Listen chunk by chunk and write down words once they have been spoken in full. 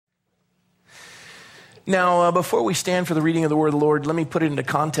Now, before we stand for the reading of the word of the Lord, let me put it into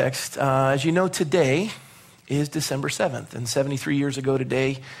context. As you know, today is December 7th, and 73 years ago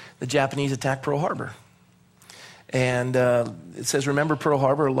today, the Japanese attacked Pearl Harbor. And it says, remember Pearl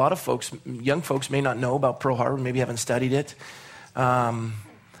Harbor. A lot of folks, young folks may not know about Pearl Harbor, maybe haven't studied it. A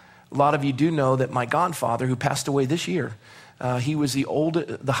lot of you do know that my godfather, who passed away this year, he was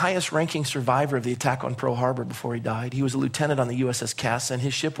the highest ranking survivor of the attack on Pearl Harbor before he died. He was a lieutenant on the USS Cass, and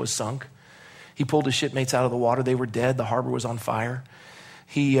his ship was sunk. He pulled his shipmates out of the water. They were dead. The harbor was on fire.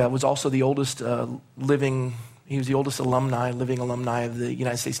 He was also the oldest living alumni of the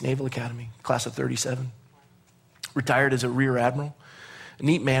United States Naval Academy, class of 37. Retired as a rear admiral. A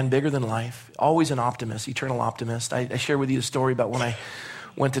neat man, bigger than life. Always an optimist, eternal optimist. I share with you a story about when I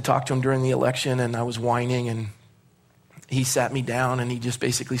went to talk to him during the election, and I was whining, and he sat me down, and he just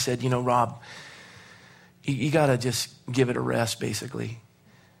basically said, Rob, you got to just give it a rest, basically.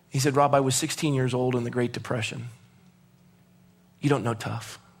 He said, Rob, I was 16 years old in the Great Depression. You don't know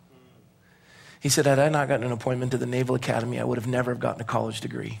tough. He said, had I not gotten an appointment to the Naval Academy, I would have never gotten a college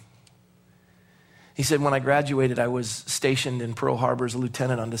degree. He said, when I graduated, I was stationed in Pearl Harbor as a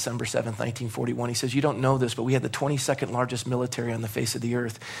lieutenant on December 7th, 1941. He says, you don't know this, but we had the 22nd largest military on the face of the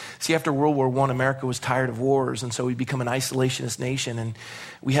earth. See, after World War I, America was tired of wars, and so we'd become an isolationist nation, and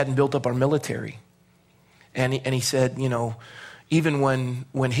we hadn't built up our military. And he said, even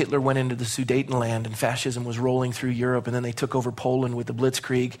when Hitler went into the Sudetenland and fascism was rolling through Europe, and then they took over Poland with the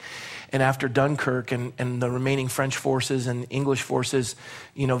Blitzkrieg, and after Dunkirk and the remaining French forces and English forces,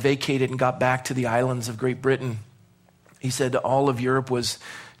 vacated and got back to the islands of Great Britain, he said all of Europe was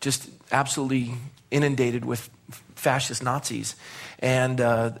just absolutely inundated with fascist Nazis, and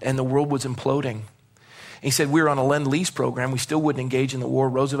the world was imploding. He said, we were on a Lend-Lease program. We still wouldn't engage in the war.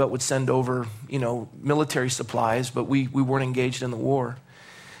 Roosevelt would send over, military supplies, but we weren't engaged in the war.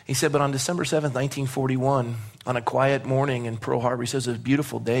 He said, but on December 7th, 1941, on a quiet morning in Pearl Harbor, he says, it was a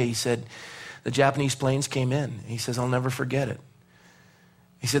beautiful day. He said, the Japanese planes came in. He says, I'll never forget it.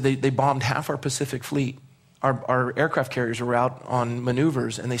 He said, they bombed half our Pacific fleet. Our aircraft carriers were out on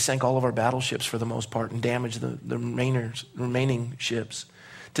maneuvers, and they sank all of our battleships for the most part and damaged the remaining ships.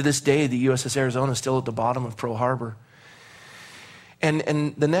 To this day, the USS Arizona is still at the bottom of Pearl Harbor.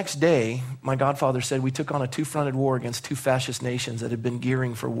 And the next day, my godfather said, we took on a two-fronted war against two fascist nations that had been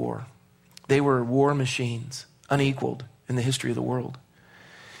gearing for war. They were war machines, unequaled in the history of the world.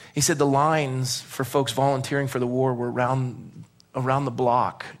 He said the lines for folks volunteering for the war were around the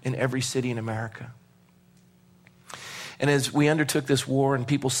block in every city in America. And as we undertook this war and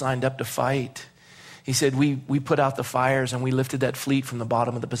people signed up to fight, he said, we put out the fires and we lifted that fleet from the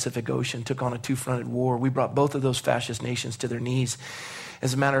bottom of the Pacific Ocean, took on a two-fronted war. We brought both of those fascist nations to their knees.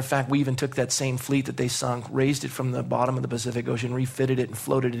 As a matter of fact, we even took that same fleet that they sunk, raised it from the bottom of the Pacific Ocean, refitted it and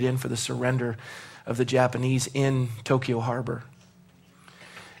floated it in for the surrender of the Japanese in Tokyo Harbor.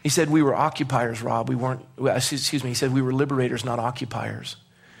 He said, we were occupiers, Rob. He said, we were liberators, not occupiers.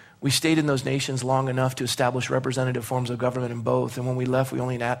 We stayed in those nations long enough to establish representative forms of government in both. And when we left, we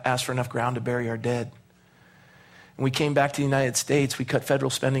only asked for enough ground to bury our dead. When we came back to the United States, we cut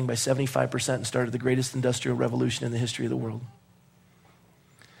federal spending by 75% and started the greatest industrial revolution in the history of the world.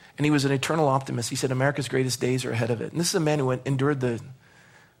 And he was an eternal optimist. He said, America's greatest days are ahead of it. And this is a man who endured the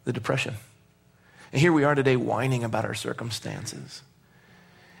Depression. And here we are today whining about our circumstances.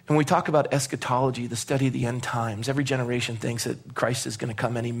 And when we talk about eschatology, the study of the end times, every generation thinks that Christ is going to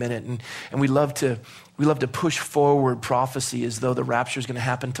come any minute. And we love to push forward prophecy as though the rapture is going to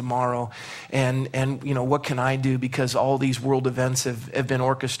happen tomorrow. And what can I do because all these world events have been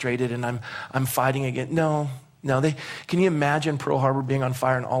orchestrated and I'm fighting against. No. Can you imagine Pearl Harbor being on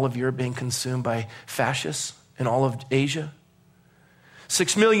fire and all of Europe being consumed by fascists and all of Asia?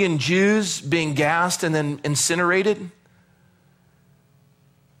 6 million Jews being gassed and then incinerated?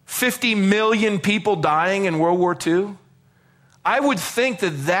 50 million people dying in World War II? I would think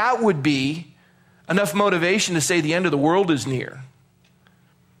that would be enough motivation to say the end of the world is near.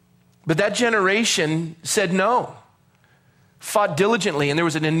 But that generation said no, fought diligently, and there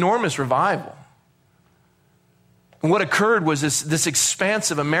was an enormous revival. And what occurred was this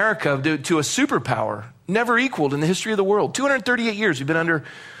expanse of America to a superpower, never equaled in the history of the world. 238 years we've been under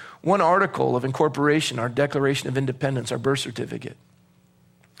one article of incorporation, our Declaration of Independence, our birth certificate.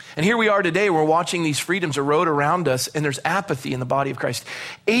 And here we are today, we're watching these freedoms erode around us, and there's apathy in the body of Christ.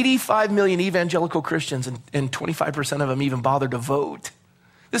 85 million evangelical Christians, and 25% of them even bothered to vote.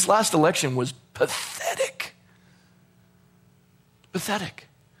 This last election was pathetic. Pathetic.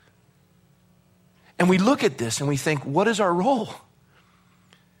 And we look at this and we think, what is our role?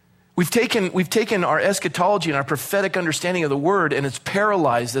 We've taken our eschatology and our prophetic understanding of the word, and it's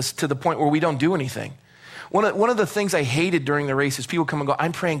paralyzed us to the point where we don't do anything. One of the things I hated during the race is people come and go,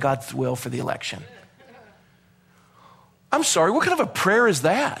 I'm praying God's will for the election. I'm sorry, what kind of a prayer is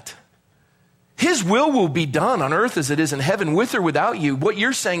that? His will be done on earth as it is in heaven, with or without you. What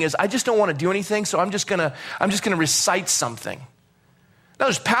you're saying is, I just don't want to do anything, so I'm just gonna recite something. Now,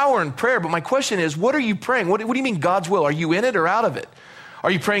 there's power in prayer, but my question is, what are you praying? What do you mean God's will? Are you in it or out of it?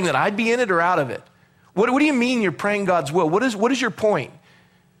 Are you praying that I'd be in it or out of it? What do you mean you're praying God's will? What is your point?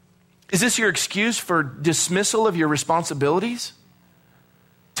 Is this your excuse for dismissal of your responsibilities?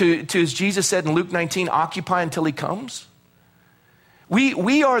 To as Jesus said in Luke 19, occupy until he comes?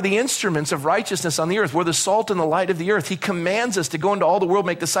 We are the instruments of righteousness on the earth. We're the salt and the light of the earth. He commands us to go into all the world,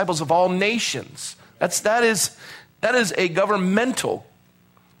 make disciples of all nations. That is a governmental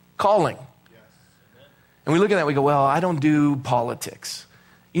calling. And we look at that and we go, well, I don't do politics.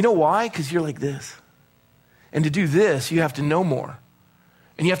 You know why? Because you're like this. And to do this, you have to know more.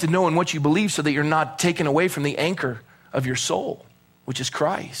 And you have to know in what you believe so that you're not taken away from the anchor of your soul, which is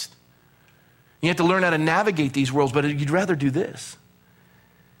Christ. You have to learn how to navigate these worlds, but you'd rather do this.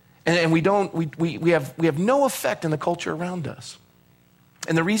 And we have no effect in the culture around us.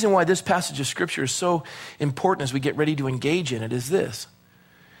 And the reason why this passage of Scripture is so important as we get ready to engage in it is this.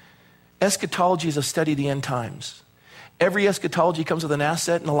 Eschatology is a study of the end times. Every eschatology comes with an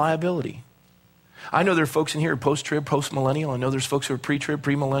asset and a liability. I know there are folks in here who are post-trib, post-millennial. I know there's folks who are pre-trib,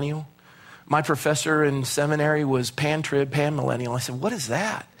 pre-millennial. My professor in seminary was pan-trib, pan-millennial. I said, what is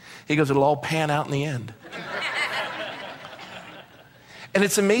that? He goes, it'll all pan out in the end. And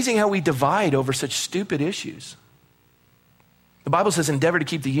it's amazing how we divide over such stupid issues. The Bible says, endeavor to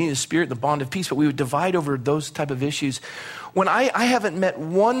keep the unity of the Spirit and the bond of peace, but we would divide over those type of issues. When I haven't met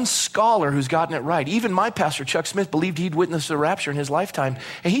one scholar who's gotten it right. Even my pastor, Chuck Smith, believed he'd witnessed the rapture in his lifetime,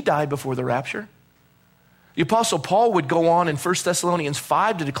 and he died before the rapture. The Apostle Paul would go on in 1 Thessalonians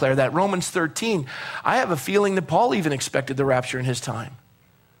 5 to declare that. Romans 13, I have a feeling that Paul even expected the rapture in his time.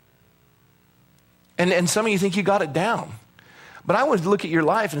 And some of you think you got it down. But I would look at your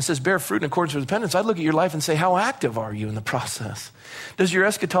life, and it says bear fruit in accordance with repentance. I'd look at your life and say, how active are you in the process? Does your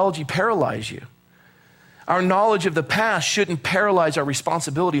eschatology paralyze you? Our knowledge of the past shouldn't paralyze our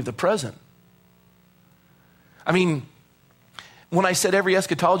responsibility of the present. I mean, when I said every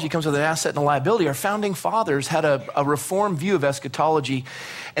eschatology comes with an asset and a liability, our founding fathers had a reformed view of eschatology,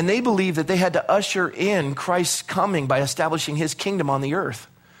 and they believed that they had to usher in Christ's coming by establishing his kingdom on the earth.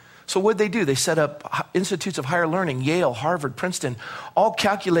 So what did they do? They set up institutes of higher learning, Yale, Harvard, Princeton, all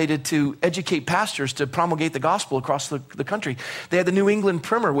calculated to educate pastors to promulgate the gospel across the country. They had the New England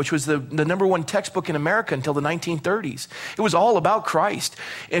Primer, which was the number one textbook in America until the 1930s. It was all about Christ.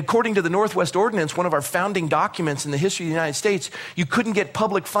 According to the Northwest Ordinance, one of our founding documents in the history of the United States, you couldn't get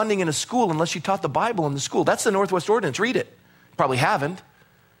public funding in a school unless you taught the Bible in the school. That's the Northwest Ordinance. Read it. Probably haven't.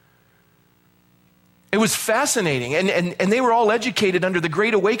 It was fascinating, and they were all educated under the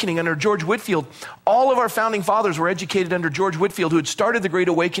Great Awakening under George Whitefield. All of our founding fathers were educated under George Whitefield, who had started the Great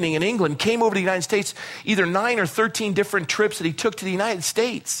Awakening in England, came over to the United States, either 9 or 13 different trips that he took to the United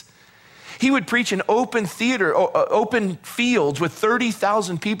States. He would preach in open theater, open fields with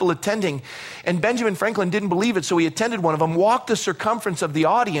 30,000 people attending, and Benjamin Franklin didn't believe it, so he attended one of them, walked the circumference of the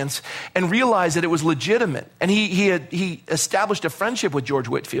audience, and realized that it was legitimate. And he established a friendship with George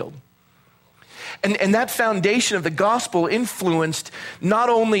Whitefield. And that foundation of the gospel influenced not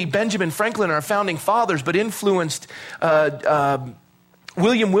only Benjamin Franklin and our founding fathers, but influenced William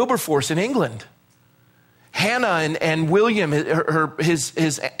Wilberforce in England. Hannah and William,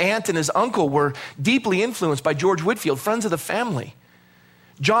 his aunt and his uncle, were deeply influenced by George Whitefield, friends of the family.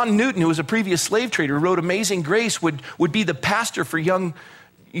 John Newton, who was a previous slave trader, who wrote Amazing Grace, would be the pastor for young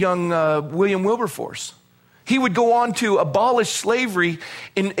William Wilberforce. He would go on to abolish slavery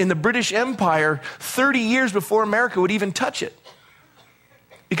in the British Empire 30 years before America would even touch it.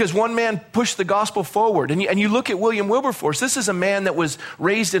 Because one man pushed the gospel forward. And you look at William Wilberforce. This is a man that was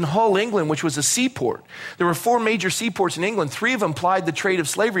raised in Hull, England, which was a seaport. There were 4 major seaports in England. 3 of them plied the trade of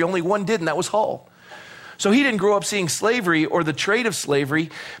slavery. Only one didn't. That was Hull. So he didn't grow up seeing slavery or the trade of slavery,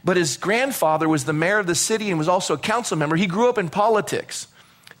 but his grandfather was the mayor of the city and was also a council member. He grew up in politics.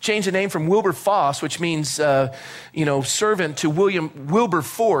 Changed the name from Wilberforce, which means, servant, to William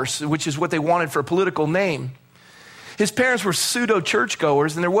Wilberforce, which is what they wanted for a political name. His parents were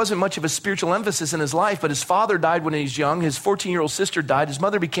pseudo-churchgoers, and there wasn't much of a spiritual emphasis in his life, but his father died when he was young. His 14-year-old sister died. His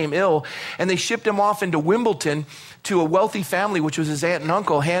mother became ill, and they shipped him off into Wimbledon to a wealthy family, which was his aunt and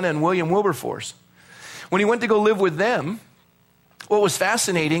uncle, Hannah and William Wilberforce. When he went to go live with them, what was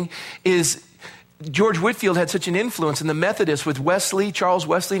fascinating is George Whitefield had such an influence in the Methodists with Wesley, Charles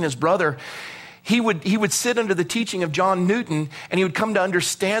Wesley and his brother. He would sit under the teaching of John Newton, and he would come to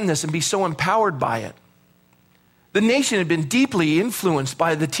understand this and be so empowered by it. The nation had been deeply influenced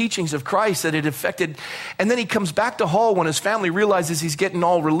by the teachings of Christ that it affected. And then he comes back to Hull when his family realizes he's getting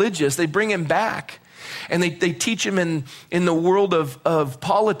all religious. They bring him back and they teach him in the world of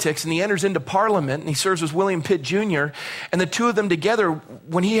politics, and he enters into Parliament and he serves with William Pitt Jr. And the two of them together,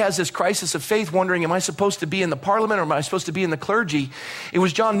 when he has this crisis of faith, wondering, am I supposed to be in the Parliament or am I supposed to be in the clergy? It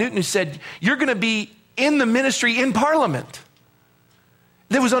was John Newton who said, you're going to be in the ministry in Parliament.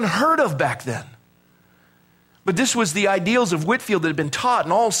 That was unheard of back then. But this was the ideals of Whitefield that had been taught,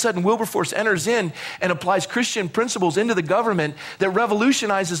 and all of a sudden Wilberforce enters in and applies Christian principles into the government that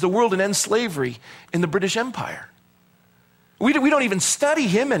revolutionizes the world and ends slavery in the British Empire. We don't even study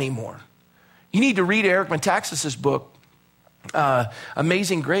him anymore. You need to read Eric Metaxas's book,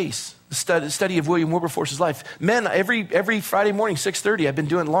 Amazing Grace, the study of William Wilberforce's life. Men, every Friday morning, 6:30, I've been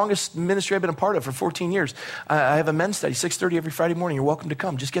doing the longest ministry I've been a part of for 14 years. I have a men's study, 6:30 every Friday morning. You're welcome to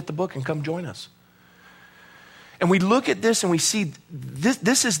come. Just get the book and come join us. And we look at this and we see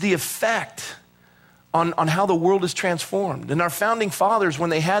this is the effect on how the world is transformed. And our founding fathers,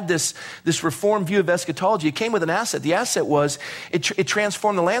 when they had this reformed view of eschatology, it came with an asset. The asset was it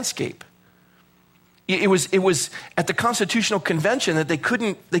transformed the landscape. It was at the Constitutional Convention that they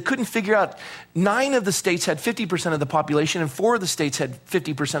couldn't figure out. 9 of the states had 50% of the population, and 4 of the states had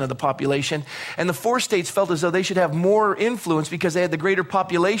 50% of the population. And the 4 states felt as though they should have more influence because they had the greater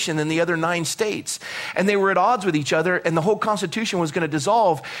population than the other 9 states. And they were at odds with each other, and the whole Constitution was going to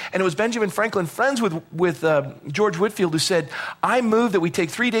dissolve. And it was Benjamin Franklin, friends with George Whitefield, who said, I move that we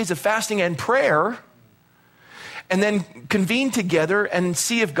take 3 days of fasting and prayer and then convene together and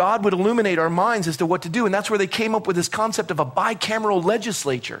see if God would illuminate our minds as to what to do. And that's where they came up with this concept of a bicameral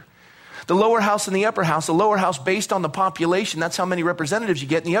legislature. The lower house and the upper house. The lower house based on the population. That's how many representatives you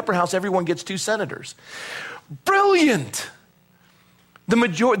get. In the upper house, everyone gets 2 senators. Brilliant.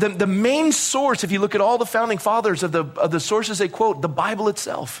 The main source, if you look at all the founding fathers of the sources they quote, the Bible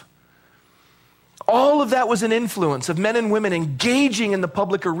itself. All of that was an influence of men and women engaging in the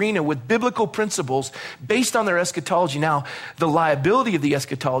public arena with biblical principles based on their eschatology. Now, the liability of the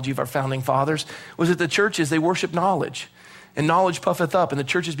eschatology of our founding fathers was that the churches, they worshiped knowledge. And knowledge puffeth up, and the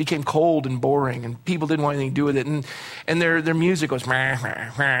churches became cold and boring, and people didn't want anything to do with it. And their music was Now,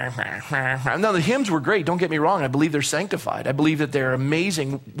 the hymns were great, don't get me wrong. I believe they're sanctified. I believe that they're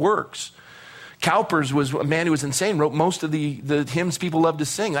amazing works. Cowpers was a man who was insane, wrote most of the hymns people love to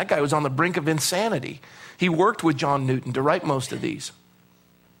sing. That guy was on the brink of insanity. He worked with John Newton to write most of these.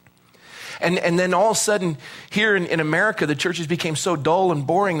 And then all of a sudden, here in America, the churches became so dull and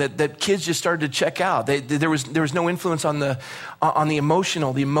boring that kids just started to check out. There was no influence on the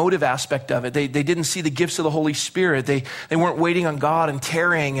emotional, the emotive aspect of it. They didn't see the gifts of the Holy Spirit. They weren't waiting on God and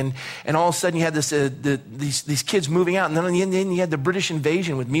tarrying. And all of a sudden, you had these kids moving out. And then in the end, you had the British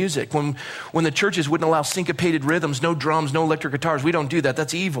invasion with music. When the churches wouldn't allow syncopated rhythms, no drums, no electric guitars. We don't do that.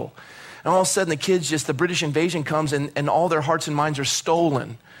 That's evil. And all of a sudden, the British invasion comes and all their hearts and minds are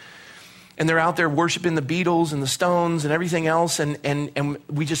stolen. And they're out there worshiping the Beatles and the Stones and everything else, and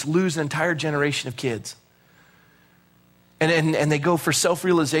we just lose an entire generation of kids. And they go for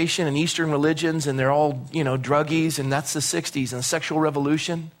self-realization and Eastern religions, and they're all, druggies, and that's the 60s, and the sexual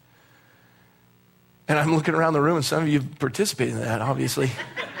revolution. And I'm looking around the room, and some of you participated in that, obviously.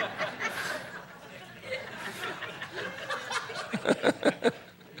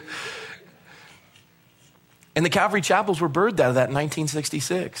 And the Calvary chapels were birthed out of that in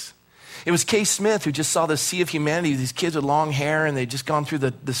 1966. It was Kay Smith who just saw the sea of humanity, these kids with long hair, and they'd just gone through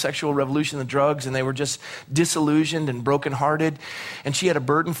the sexual revolution, the drugs, and they were just disillusioned and brokenhearted. And she had a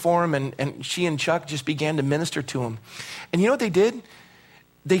burden for them, and she and Chuck just began to minister to them. And you know what they did?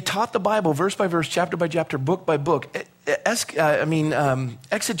 They taught the Bible verse by verse, chapter by chapter, book by book.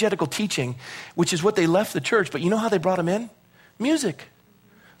 Exegetical teaching, which is what they left the church. But you know how they brought them in? Music.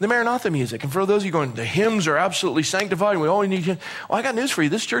 The Maranatha music. And for those of you going, the hymns are absolutely sanctified and we only need hymns. Well, I got news for you.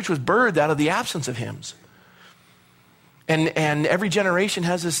 This church was birthed out of the absence of hymns. And every generation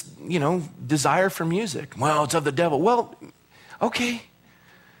has this, desire for music. Well, it's of the devil. Well, okay.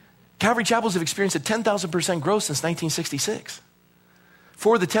 Calvary chapels have experienced a 10,000% growth since 1966.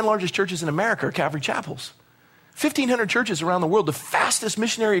 4 of the 10 largest churches in America are Calvary chapels. 1,500 churches around the world, the fastest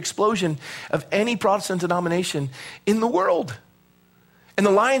missionary explosion of any Protestant denomination in the world. And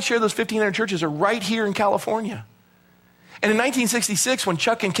the lion's share of those 1,500 churches are right here in California. And in 1966, when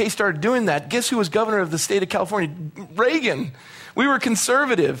Chuck and Kay started doing that, guess who was governor of the state of California? Reagan. We were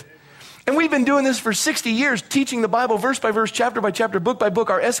conservative. And we've been doing this for 60 years, teaching the Bible verse by verse, chapter by chapter, book by book.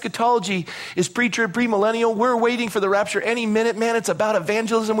 Our eschatology is pre-trib, premillennial. We're waiting for the rapture any minute. Man, it's about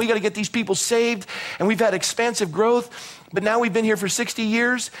evangelism. We got to get these people saved. And we've had expansive growth. But now we've been here for 60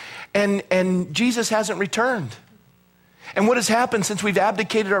 years, and Jesus hasn't returned. And what has happened since we've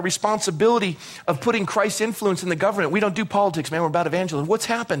abdicated our responsibility of putting Christ's influence in the government? We don't do politics, man. We're about evangelism. What's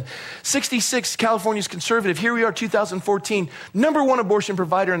happened? 66, California's conservative. Here we are, 2014, number one abortion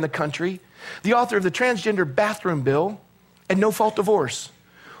provider in the country, the author of the transgender bathroom bill and no-fault divorce.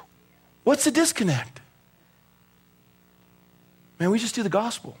 What's the disconnect? Man, we just do the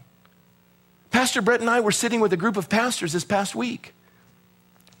gospel. Pastor Brett and I were sitting with a group of pastors this past week,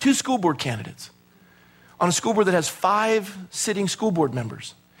 2 school board candidates, on a school board that has 5 sitting school board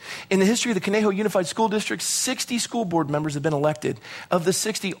members. In the history of the Conejo Unified School District, 60 school board members have been elected. Of the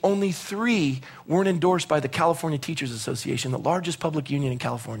 60, only 3 weren't endorsed by the California Teachers Association, the largest public union in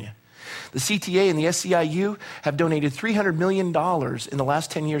California. The CTA and the SEIU have donated $300 million in the last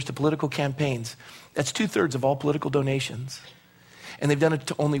 10 years to political campaigns. That's 2/3 of all political donations. And they've done it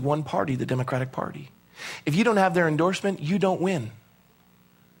to only one party, the Democratic Party. If you don't have their endorsement, you don't win.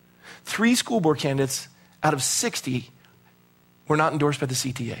 3 school board candidates out of 60 were not endorsed by the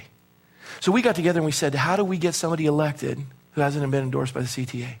CTA. So we got together and we said, how do we get somebody elected who hasn't been endorsed by the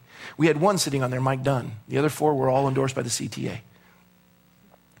CTA? We had one sitting on there, Mike Dunn. The other 4 were all endorsed by the CTA.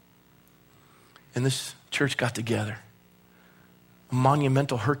 And this church got together. A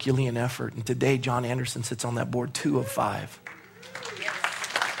monumental Herculean effort. And today, John Anderson sits on that board, 2 of 5.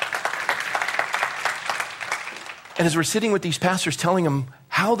 And as we're sitting with these pastors telling them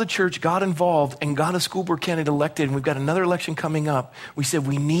how the church got involved and got a school board candidate elected, and we've got another election coming up, we said,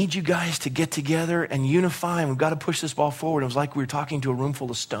 we need you guys to get together and unify, and we've got to push this ball forward. It was like we were talking to a room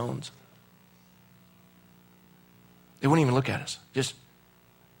full of stones. They wouldn't even look at us.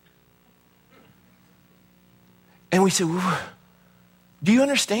 And we said, do you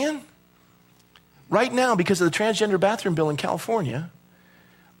understand? Right now, because of the transgender bathroom bill in California,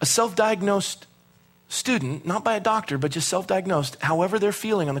 a self-diagnosed student, not by a doctor, but just self-diagnosed, however they're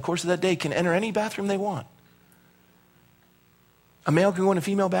feeling on the course of that day, can enter any bathroom they want. A male can go in a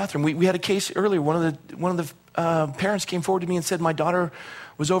female bathroom. We had a case earlier. One of the parents came forward to me and said, my daughter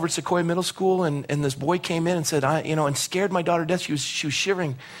was over at Sequoia Middle School, and this boy came in and said, and scared my daughter to death. She was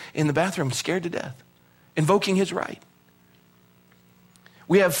shivering in the bathroom, scared to death, invoking his right.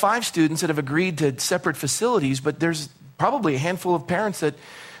 We have 5 students that have agreed to separate facilities, but there's probably a handful of parents that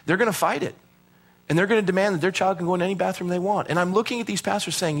they're going to fight it. And they're going to demand that their child can go in any bathroom they want. And I'm looking at these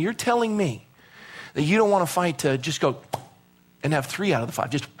pastors saying, you're telling me that you don't want to fight to just go and have 3 out of the 5.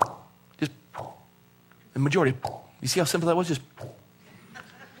 Just the majority. You see how simple that was? Just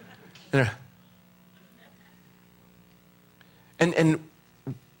there. And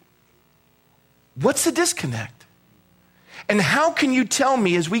what's the disconnect? And how can you tell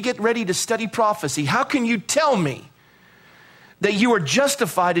me as we get ready to study prophecy, how can you tell me that you are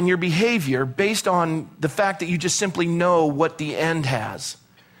justified in your behavior based on the fact that you just simply know what the end has?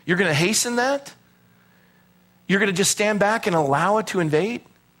 You're going to hasten that? You're going to just stand back and allow it to invade?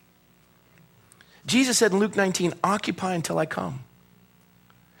 Jesus said in Luke 19, occupy until I come.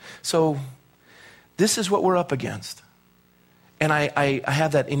 So this is what we're up against. And I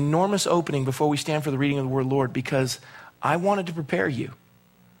have that enormous opening before we stand for the reading of the word of the Lord, because I wanted to prepare you.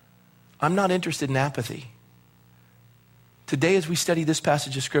 I'm not interested in apathy. Today, as we study this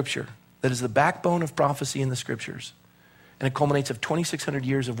passage of Scripture, that is the backbone of prophecy in the Scriptures, and it culminates of 2,600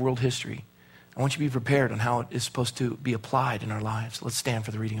 years of world history, I want you to be prepared on how it is supposed to be applied in our lives. Let's stand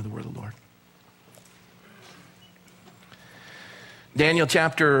for the reading of the word of the Lord. Daniel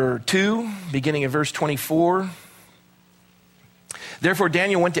chapter 2, beginning at verse 24. Therefore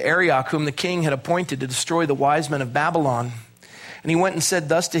Daniel went to Arioch, whom the king had appointed to destroy the wise men of Babylon. And he went and said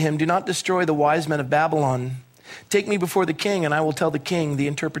thus to him, do not destroy the wise men of Babylon. Take me before the king, and I will tell the king the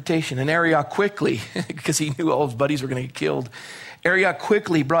interpretation. And Arioch quickly, because he knew all his buddies were going to get killed, Arioch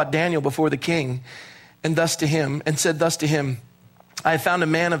quickly brought Daniel before the king, and said thus to him, I have found a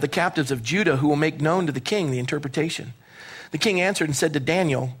man of the captives of Judah who will make known to the king the interpretation. The king answered and said to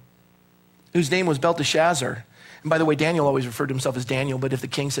Daniel, whose name was Belteshazzar. And by the way, Daniel always referred to himself as Daniel, but if the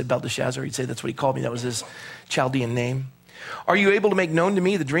king said Belteshazzar, he'd say that's what he called me. That was his Chaldean name. Are you able to make known to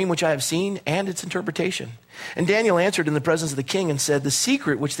me the dream which I have seen and its interpretation? And Daniel answered in the presence of the king and said, the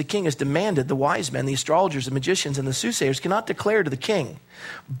secret which the king has demanded, the wise men, the astrologers, the magicians, and the soothsayers cannot declare to the king.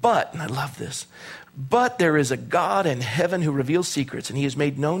 But, and I love this, but there is a God in heaven who reveals secrets, and he has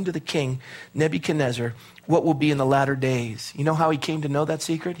made known to the king Nebuchadnezzar what will be in the latter days. You know how he came to know that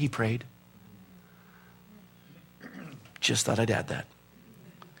secret? He prayed. Just thought I'd add that.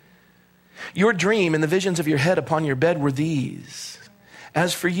 Your dream and the visions of your head upon your bed were these.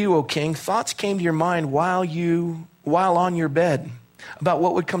 As for you, O king, thoughts came to your mind while on your bed about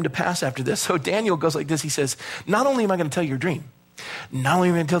what would come to pass after this. So Daniel goes like this. He says, not only am I going to tell you your dream, Not only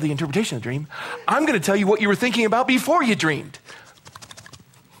am I going to tell the interpretation of the dream, I'm going to tell you what you were thinking about before you dreamed.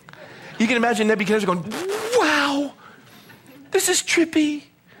 You can imagine Nebuchadnezzar going, wow, this is trippy.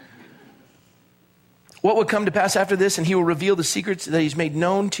 What will come to pass after this? And he will reveal the secrets that he's made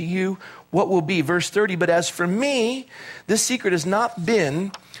known to you. What will be? Verse 30, but as for me, this secret has not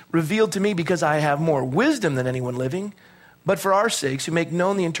been revealed to me because I have more wisdom than anyone living, but for our sakes who make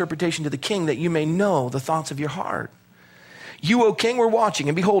known the interpretation to the king, that you may know the thoughts of your heart. You, O king, were watching,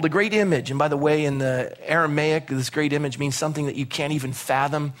 and behold, a great image. And by the way, in the Aramaic, this great image means something that you can't even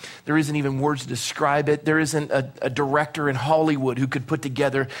fathom. There isn't even words to describe it. There isn't a director in Hollywood who could put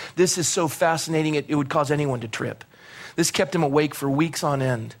together. This is so fascinating, it would cause anyone to trip. This kept him awake for weeks on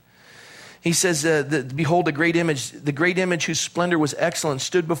end. He says, behold, a great image. The great image whose splendor was excellent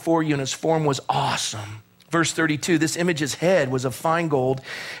stood before you, and its form was awesome. Verse 32, this image's head was of fine gold,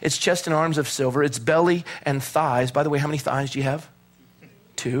 its chest and arms of silver, its belly and thighs. By the way, how many thighs do you have?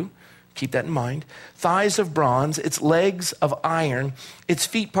 2. Keep that in mind. Thighs of bronze, its legs of iron, its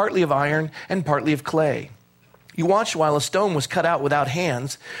feet partly of iron and partly of clay. You watched while a stone was cut out without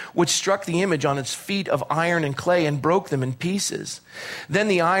hands, which struck the image on its feet of iron and clay and broke them in pieces. Then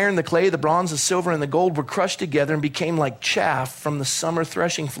the iron, the clay, the bronze, the silver, and the gold were crushed together and became like chaff from the summer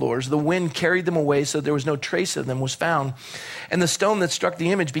threshing floors. The wind carried them away, so there was no trace of them was found. And the stone that struck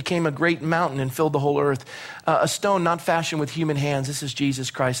the image became a great mountain and filled the whole earth. A stone not fashioned with human hands. This is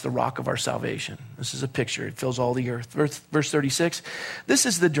Jesus Christ, the rock of our salvation. This is a picture. It fills all the earth. Verse 36, this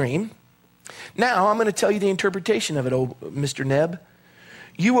is the dream. Now, I'm going to tell you the interpretation of it, O Mr. Neb.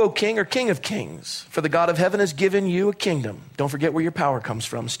 You, O king, are king of kings, for the God of heaven has given you a kingdom. Don't forget where your power comes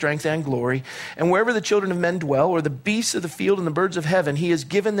from, strength and glory. And wherever the children of men dwell, or the beasts of the field and the birds of heaven, he has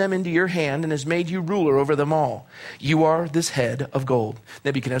given them into your hand and has made you ruler over them all. You are this head of gold.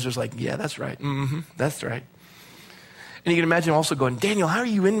 Nebuchadnezzar's like, yeah, that's right. That's right. And you can imagine also going, Daniel, how are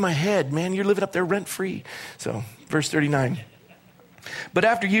you in my head? Man, you're living up there rent-free. So, verse 39. But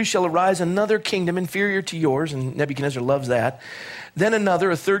after you shall arise another kingdom inferior to yours, and Nebuchadnezzar loves that. Then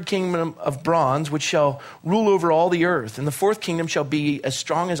another, a third kingdom of bronze, which shall rule over all the earth. And the fourth kingdom shall be as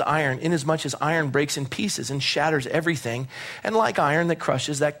strong as iron, inasmuch as iron breaks in pieces and shatters everything. And like iron that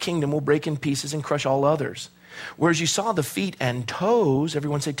crushes, that kingdom will break in pieces and crush all others. Whereas you saw the feet and toes,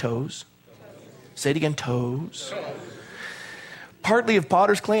 everyone say toes. Say it again, toes. Partly of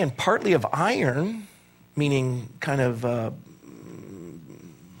potter's clay and partly of iron, meaning kind of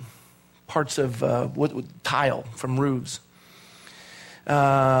parts of tile from roofs.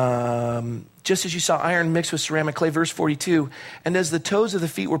 Just as you saw iron mixed with ceramic clay, verse 42, and as the toes of the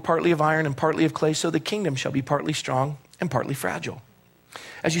feet were partly of iron and partly of clay, so the kingdom shall be partly strong and partly fragile.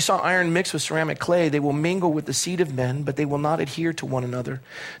 As you saw iron mixed with ceramic clay, they will mingle with the seed of men, but they will not adhere to one another,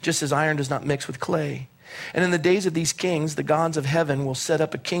 just as iron does not mix with clay. And in the days of these kings, the gods of heaven will set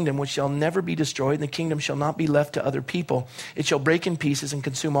up a kingdom which shall never be destroyed, and the kingdom shall not be left to other people. It shall break in pieces and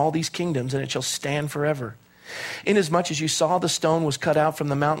consume all these kingdoms, and it shall stand forever. Inasmuch as you saw the stone was cut out from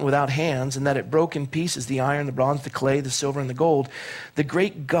the mountain without hands, and that it broke in pieces the iron, the bronze, the clay, the silver, and the gold, the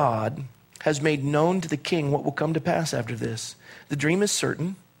great God has made known to the king what will come to pass after this. The dream is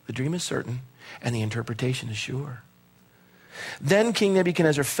certain, and the interpretation is sure. Then King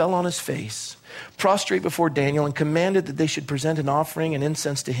Nebuchadnezzar fell on his face, prostrate before Daniel, and commanded that they should present an offering and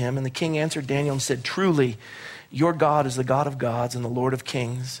incense to him. And the king answered Daniel and said, truly, your God is the God of gods and the Lord of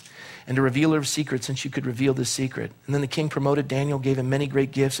kings, and a revealer of secrets, since you could reveal this secret. And then the king promoted Daniel, gave him many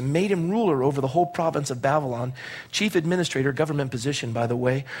great gifts, and made him ruler over the whole province of Babylon, chief administrator, government position, by the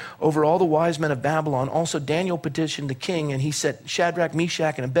way, over all the wise men of Babylon. Also Daniel petitioned the king, and he set Shadrach,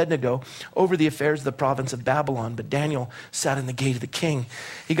 Meshach, and Abednego over the affairs of the province of Babylon. But Daniel sat in the gate of the king.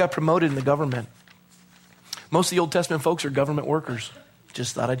 He got promoted in the government. Most of the Old Testament folks are government workers.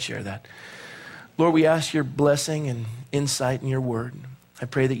 Just thought I'd share that. Lord, we ask your blessing and insight in your word. I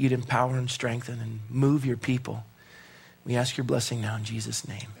pray that you'd empower and strengthen and move your people. We ask your blessing now in Jesus'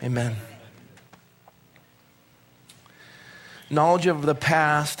 name. Amen. Knowledge of the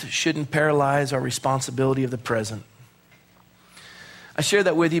past shouldn't paralyze our responsibility of the present. I share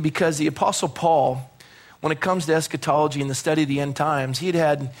that with you because the Apostle Paul, when it comes to eschatology and the study of the end times,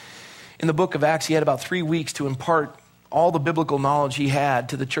 in the book of Acts, he had about 3 weeks to impart all the biblical knowledge he had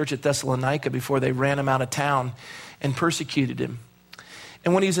to the church at Thessalonica before they ran him out of town and persecuted him.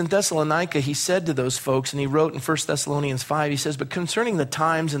 And when he was in Thessalonica, he said to those folks, and he wrote in 1 Thessalonians 5, he says, but concerning the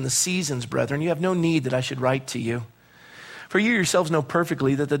times and the seasons, brethren, you have no need that I should write to you. For you yourselves know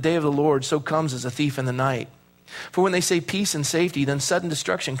perfectly that the day of the Lord so comes as a thief in the night. For when they say peace and safety, then sudden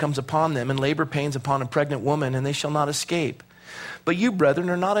destruction comes upon them, and labor pains upon a pregnant woman, and they shall not escape. But you, brethren,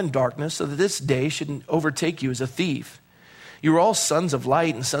 are not in darkness, so that this day shouldn't overtake you as a thief. You are all sons of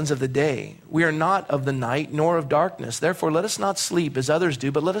light and sons of the day. We are not of the night nor of darkness. Therefore, let us not sleep as others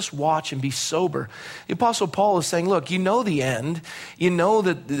do, but let us watch and be sober. The Apostle Paul is saying, look, you know the end. You know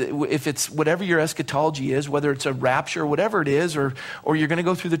that if it's whatever your eschatology is, whether it's a rapture, whatever it is, or you're going to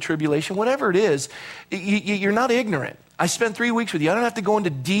go through the tribulation, whatever it is, you're not ignorant. I spent 3 weeks with you. I don't have to go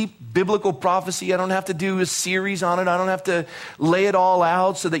into deep biblical prophecy. I don't have to do a series on it. I don't have to lay it all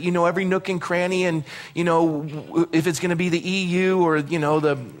out so that you know every nook and cranny and, you know, if it's going to be the EU or, you know,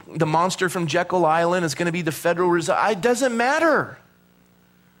 the monster from Jekyll Island, it's going to be the Federal Reserve. It doesn't matter.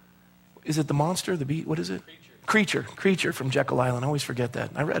 Is it the monster, the beast? What is it? Creature from Jekyll Island. I always forget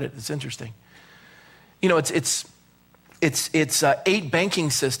that. I read it. It's interesting. You know, it's 8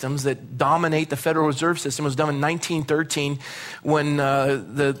 banking systems that dominate the Federal Reserve System. It was done in 1913 when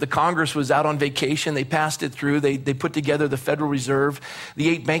the Congress was out on vacation. They passed it through. They put together the Federal Reserve. The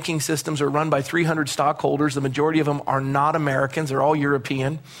 8 banking systems are run by 300 stockholders. The majority of them are not Americans. They're all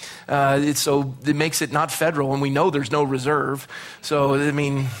European. So it makes it not federal, and we know there's no reserve. So, I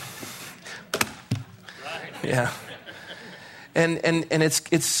mean, yeah. And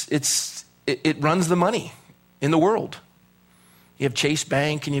it runs the money in the world. You have Chase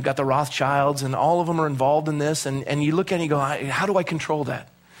Bank and you've got the Rothschilds and all of them are involved in this. And you look at it and you go, how do I control that?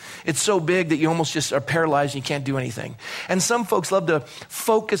 It's so big that you almost just are paralyzed and you can't do anything. And some folks love to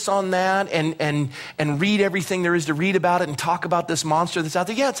focus on that and read everything there is to read about it and talk about this monster that's out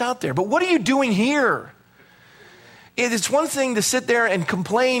there. Yeah, it's out there. But what are you doing here? It's one thing to sit there and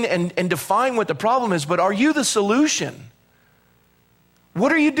complain and define what the problem is, but are you the solution?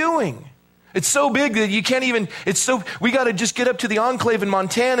 What are you doing? It's so big that you can't even, we got to just get up to the enclave in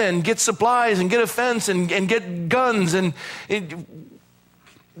Montana and get supplies and get a fence and get guns. Where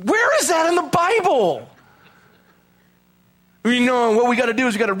is that in the Bible? You know, what we got to do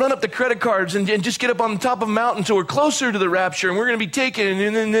is we got to run up the credit cards and just get up on the top of a mountain so we're closer to the rapture and we're going to be taken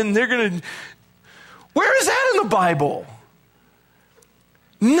and then they're going to, where is that in the Bible?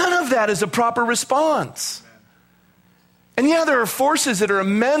 None of that is a proper response. And yeah, there are forces that are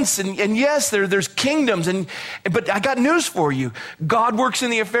immense, and yes, there's kingdoms, but I got news for you. God works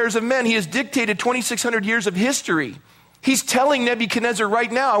in the affairs of men. He has dictated 2,600 years of history. He's telling Nebuchadnezzar right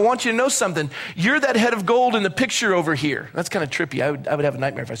now, I want you to know something. You're that head of gold in the picture over here. That's kind of trippy. I would have a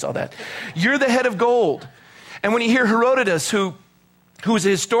nightmare if I saw that. You're the head of gold. And when you hear Herodotus, who was a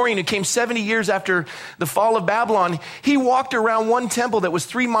historian who came 70 years after the fall of Babylon, he walked around one temple that was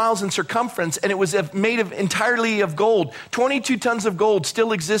 3 miles in circumference, and it was made entirely of gold. 22 tons of gold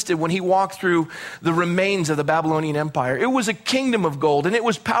still existed when he walked through the remains of the Babylonian Empire. It was a kingdom of gold, and it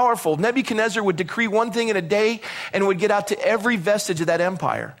was powerful. Nebuchadnezzar would decree one thing in a day, and it would get out to every vestige of that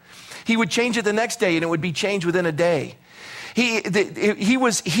empire. He would change it the next day, and it would be changed within a day. He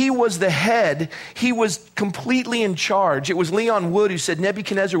was the head. He was completely in charge. It was Leon Wood who said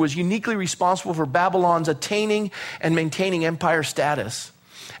Nebuchadnezzar was uniquely responsible for Babylon's attaining and maintaining empire status.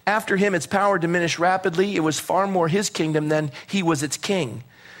 After him, its power diminished rapidly. It was far more his kingdom than he was its king.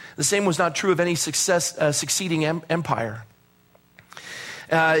 The same was not true of any succeeding empire.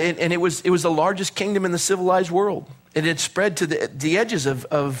 And it was the largest kingdom in the civilized world. And it spread to the edges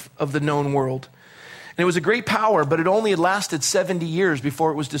of the known world. And it was a great power, but it only had lasted 70 years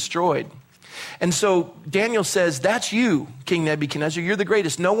before it was destroyed. And so Daniel says, that's you, King Nebuchadnezzar. You're the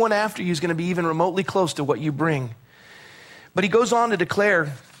greatest. No one after you is going to be even remotely close to what you bring. But he goes on to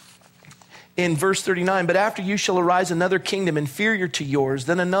declare in verse 39, but after you shall arise another kingdom inferior to yours,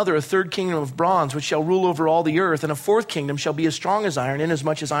 then another, a third kingdom of bronze, which shall rule over all the earth, and a fourth kingdom shall be as strong as iron,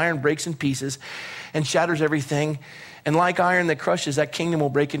 inasmuch as iron breaks in pieces and shatters everything. And like iron that crushes, that kingdom will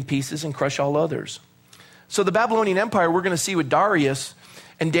break in pieces and crush all others. So the Babylonian Empire we're going to see with Darius,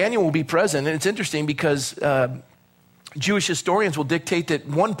 and Daniel will be present. And it's interesting because Jewish historians will dictate that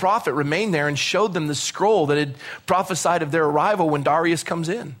one prophet remained there and showed them the scroll that had prophesied of their arrival when Darius comes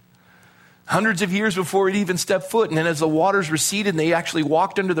in. Hundreds of years before he'd even stepped foot. And then as the waters receded and they actually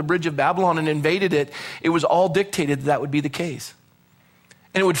walked under the bridge of Babylon and invaded it, it was all dictated that would be the case.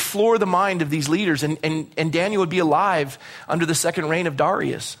 And it would floor the mind of these leaders. And Daniel would be alive under the second reign of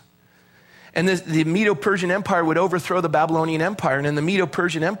Darius. And the Medo-Persian Empire would overthrow the Babylonian Empire. And in the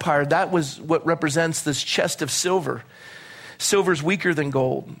Medo-Persian Empire, that was what represents this chest of silver. Silver's weaker than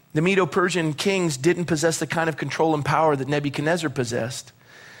gold. The Medo-Persian kings didn't possess the kind of control and power that Nebuchadnezzar possessed.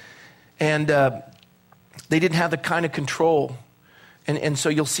 And they didn't have the kind of control. And so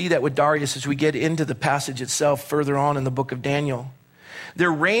you'll see that with Darius as we get into the passage itself further on in the book of Daniel.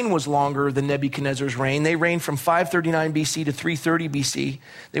 Their reign was longer than Nebuchadnezzar's reign. They reigned from 539 BC to 330 BC.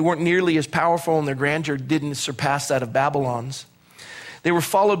 They weren't nearly as powerful, and their grandeur didn't surpass that of Babylon's. They were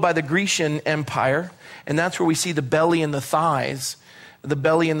followed by the Grecian Empire, And that's where we see the belly and the thighs. The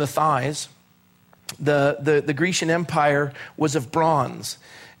belly and the thighs. The Grecian Empire was of bronze.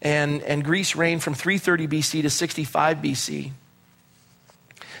 And Greece reigned from 330 BC to 65 BC.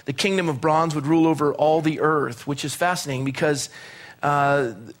 The kingdom of bronze would rule over all the earth, which is fascinating because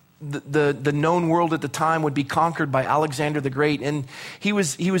the known world at the time would be conquered by Alexander the Great. And he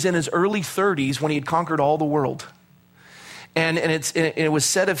was in his early 30s when he had conquered all the world. And it was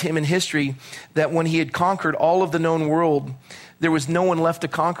said of him in history that when he had conquered all of the known world, there was no one left to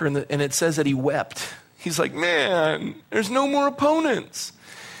conquer. And it says that he wept. He's like, man, there's no more opponents.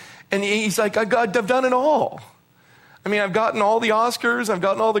 And he's like, I've done it all. I mean, I've gotten all the Oscars, I've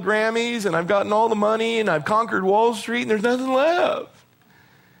gotten all the Grammys, and I've gotten all the money, and I've conquered Wall Street, and there's nothing left.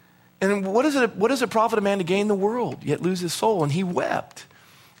 And what does it profit a man to gain the world, yet lose his soul? And he wept.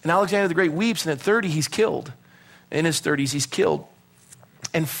 And Alexander the Great weeps, and at 30, he's killed. In his 30s, he's killed.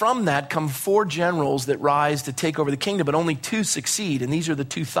 And from that come 4 generals that rise to take over the kingdom, but only 2 succeed, and these are the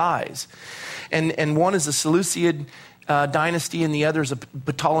 2 thighs. And one is the Seleucid dynasty, and the other is a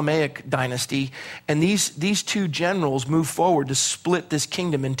Ptolemaic dynasty. And these 2 generals move forward to split this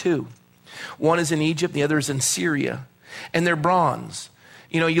kingdom in 2. One is in Egypt, the other is in Syria. And they're bronze.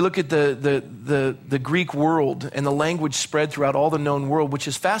 You know, you look at the Greek world, and the language spread throughout all the known world, which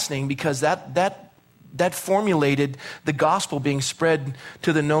is fascinating because that formulated the gospel being spread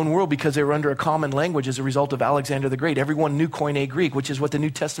to the known world because they were under a common language as a result of Alexander the Great. Everyone knew Koine Greek, which is what the New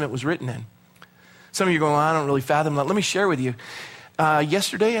Testament was written in. Some of you are going, well, I don't really fathom that. Let me share with you.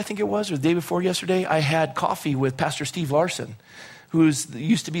 Yesterday, I think it was, or the day before yesterday, I had coffee with Pastor Steve Larson, who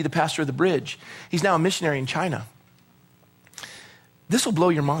used to be the pastor of the Bridge. He's now a missionary in China. This will blow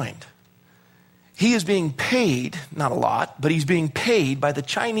your mind. He is being paid, not a lot, but he's being paid by the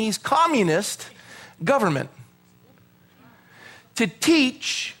Chinese Communist government to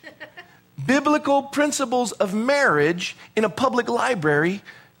teach biblical principles of marriage in a public library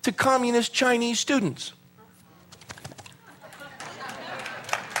to communist Chinese students.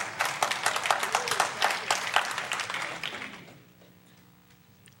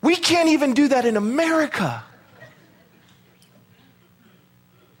 We can't even do that in America.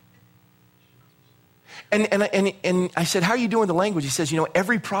 And I said, how are you doing the language? He says,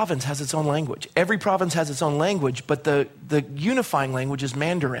 every province has its own language. Every province has its own language, but the unifying language is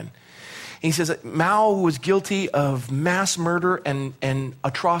Mandarin. And he says that Mao was guilty of mass murder and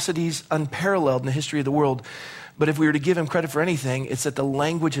atrocities unparalleled in the history of the world. But if we were to give him credit for anything, it's that the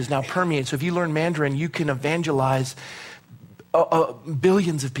language is now permeated. So if you learn Mandarin, you can evangelize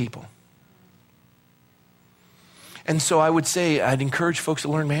billions of people. And so I would say, I'd encourage folks to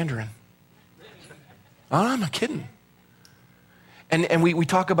learn Mandarin. Oh, I'm not kidding. And we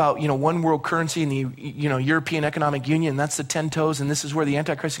talk about, one world currency and the, European Economic Union. That's the 10 toes, and this is where the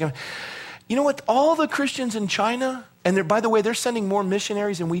Antichrist is going. You know what? All the Christians in China, and by the way, they're sending more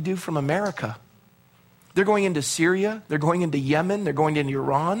missionaries than we do from America. They're going into Syria. They're going into Yemen. They're going into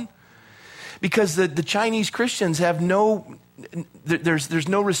Iran. Because the Chinese Christians have there's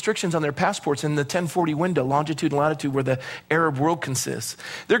no restrictions on their passports in the 1040 window, longitude and latitude, where the Arab world consists.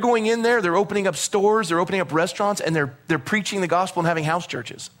 They're going in there, they're opening up stores, they're opening up restaurants, and they're preaching the gospel and having house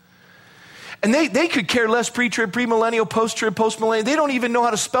churches. And they could care less pre-trib, premillennial, post-trib, post-millennial. They don't even know how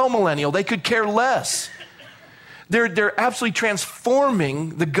to spell millennial. They could care less. They're absolutely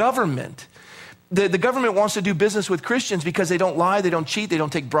transforming the government. The government wants to do business with Christians because they don't lie, they don't cheat, they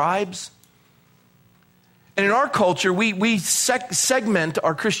don't take bribes. And in our culture, we segment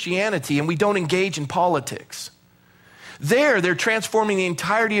our Christianity and we don't engage in politics. They're transforming the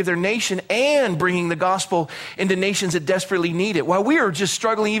entirety of their nation and bringing the gospel into nations that desperately need it, while we are just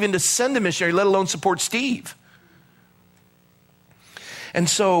struggling even to send a missionary, let alone support Steve. And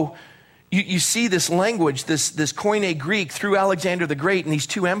so you see this language, this Koine Greek through Alexander the Great and these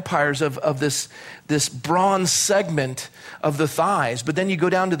 2 empires of this bronze segment of the thighs. But then you go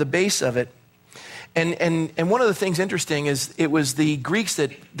down to the base of it. And one of the things interesting is it was the Greeks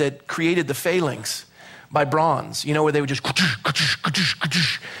that created the phalanx by bronze, where they would just,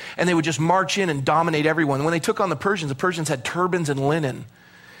 and they would just march in and dominate everyone. When they took on the Persians had turbans and linen.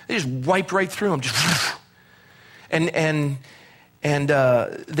 They just wiped right through them. And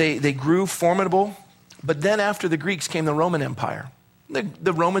they grew formidable. But then after the Greeks came the Roman Empire.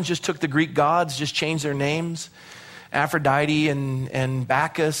 The Romans just took the Greek gods, just changed their names. Aphrodite and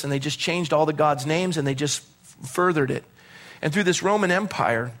Bacchus, and they just changed all the gods' names and they just furthered it. And through this Roman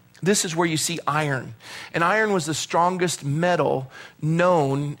Empire, this is where you see iron. And iron was the strongest metal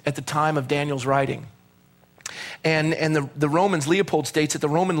known at the time of Daniel's writing. And the Romans, Leopold states that the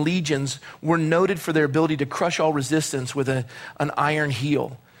Roman legions were noted for their ability to crush all resistance with an iron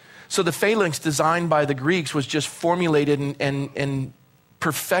heel. So the phalanx designed by the Greeks was just formulated and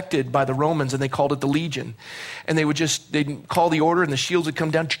perfected by the Romans, and they called it the legion. And they'd call the order, and the shields would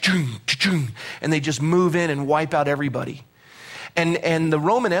come down, and they'd just move in and wipe out everybody. And the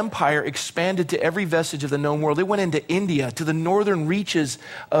Roman Empire expanded to every vestige of the known world. It went into India, to the northern reaches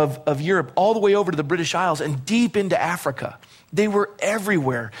of Europe, all the way over to the British Isles, and deep into Africa. They were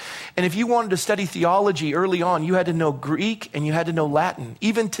everywhere. And if you wanted to study theology early on, you had to know Greek and you had to know Latin.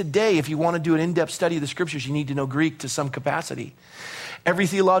 Even today, if you want to do an in-depth study of the scriptures, you need to know Greek to some capacity. Every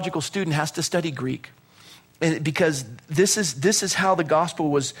theological student has to study Greek, because this is how the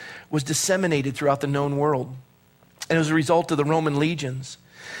gospel was disseminated throughout the known world. And it was a result of the Roman legions.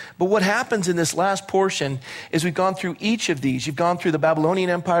 But what happens in this last portion is we've gone through each of these. You've gone through the Babylonian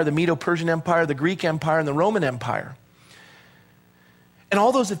Empire, the Medo-Persian Empire, the Greek Empire, and the Roman Empire. And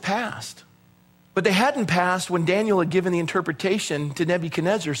all those have passed. But they hadn't passed when Daniel had given the interpretation to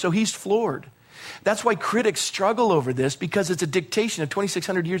Nebuchadnezzar, so he's floored. That's why critics struggle over this, because it's a dictation of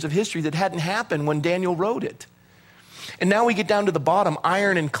 2,600 years of history that hadn't happened when Daniel wrote it. And now we get down to the bottom,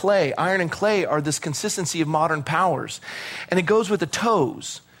 iron and clay. Iron and clay are this consistency of modern powers. And it goes with the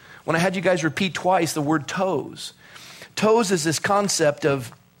toes. When I had you guys repeat twice the word toes. Toes is this concept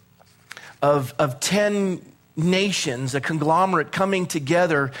of 10 nations, a conglomerate coming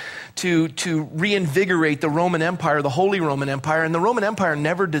together to reinvigorate the Roman Empire, the Holy Roman Empire. And the Roman Empire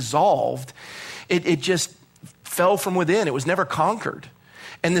never dissolved. It just fell from within. It was never conquered.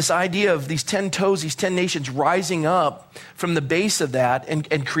 And this idea of these 10 toes, these 10 nations rising up from the base of that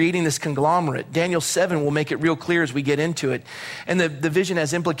and creating this conglomerate. Daniel 7 will make it real clear as we get into it. And the vision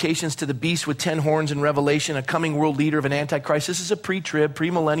has implications to the beast with 10 horns in Revelation, a coming world leader of an antichrist. This is a pre-trib,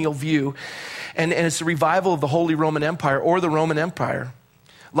 premillennial view. And it's the revival of the Holy Roman Empire, or the Roman Empire.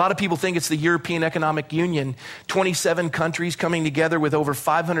 A lot of people think it's the European Economic Union, 27 countries coming together with over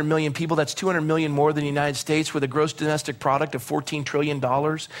 500 million people. That's 200 million more than the United States, with a gross domestic product of $14 trillion.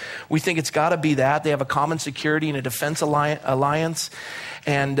 We think it's got to be that. They have a common security and a defense alliance.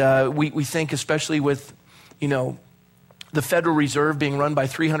 And we think, especially with, the Federal Reserve being run by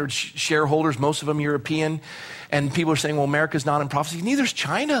 300 shareholders, most of them European. And people are saying, well, America's not in prophecy. Neither's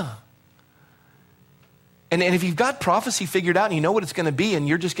China. And if you've got prophecy figured out and you know what it's going to be, and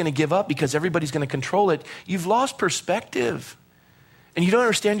you're just going to give up because everybody's going to control it, you've lost perspective. And you don't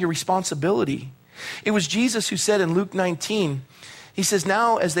understand your responsibility. It was Jesus who said in Luke 19, he says,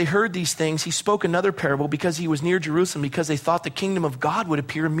 now as they heard these things, he spoke another parable because he was near Jerusalem, because they thought the kingdom of God would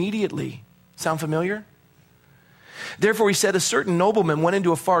appear immediately. Sound familiar? Therefore he said, a certain nobleman went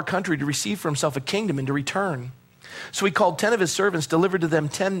into a far country to receive for himself a kingdom and to return. So he called 10 of his servants, delivered to them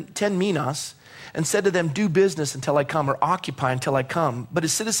 10 minas, and said to them, do business until I come, or occupy until I come. But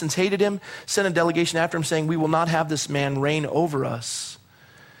his citizens hated him, sent a delegation after him, saying, we will not have this man reign over us.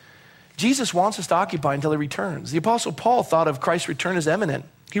 Jesus wants us to occupy until he returns. The Apostle Paul thought of Christ's return as imminent.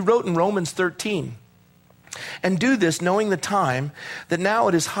 He wrote in Romans 13, and do this knowing the time, that now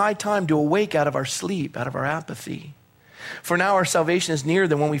it is high time to awake out of our sleep, out of our apathy. For now our salvation is nearer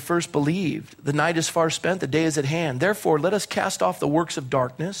than when we first believed. The night is far spent, the day is at hand. Therefore, let us cast off the works of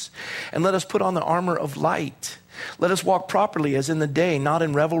darkness, and let us put on the armor of light. Let us walk properly as in the day, not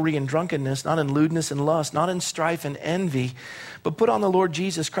in revelry and drunkenness, not in lewdness and lust, not in strife and envy, but put on the Lord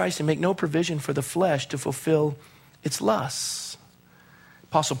Jesus Christ and make no provision for the flesh to fulfill its lusts.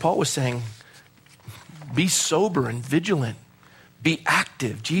 Apostle Paul was saying, be sober and vigilant. Be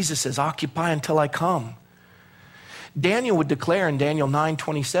active. Jesus says, occupy until I come. Daniel would declare in Daniel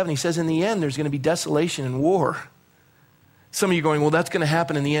 9:27, he says, in the end, there's going to be desolation and war. Some of you are going, well, that's going to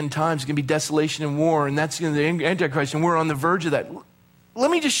happen in the end times. It's going to be desolation and war, and that's going to be the Antichrist, and we're on the verge of that. Let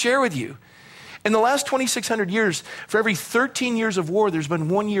me just share with you. In the last 2,600 years, for every 13 years of war, there's been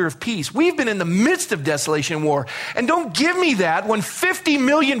 1 year of peace. We've been in the midst of desolation and war. And don't give me that when 50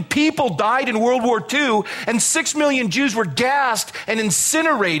 million people died in World War II and 6 million Jews were gassed and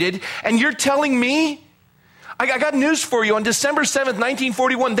incinerated, and you're telling me, I got news for you. On December 7th,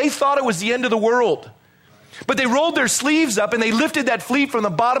 1941, they thought it was the end of the world. But they rolled their sleeves up and they lifted that fleet from the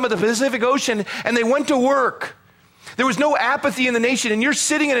bottom of the Pacific Ocean and they went to work. There was no apathy in the nation, and you're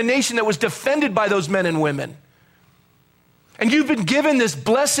sitting in a nation that was defended by those men and women. And you've been given this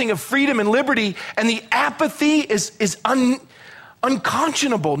blessing of freedom and liberty, and the apathy is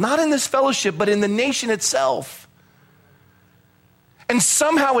unconscionable, not in this fellowship, but in the nation itself. And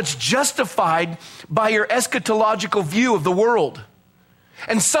somehow it's justified by your eschatological view of the world.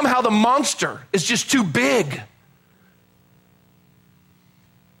 And somehow the monster is just too big.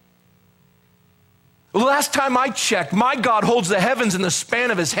 The last time I checked, my God holds the heavens in the span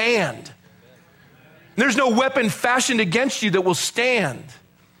of his hand. There's no weapon fashioned against you that will stand.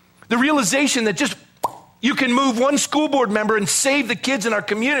 The realization that just you can move one school board member and save the kids in our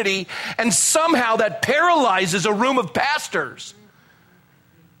community, and somehow that paralyzes a room of pastors.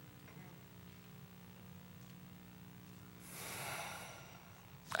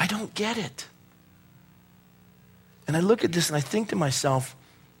 I don't get it. And I look at this and I think to myself,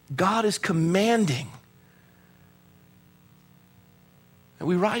 God is commanding that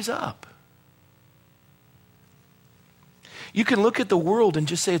we rise up. You can look at the world and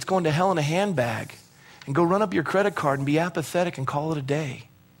just say it's going to hell in a handbag and go run up your credit card and be apathetic and call it a day.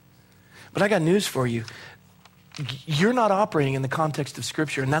 But I got news for you. You're not operating in the context of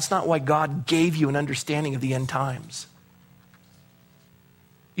Scripture, and that's not why God gave you an understanding of the end times.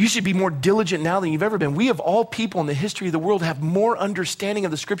 You should be more diligent now than you've ever been. We of all people in the history of the world have more understanding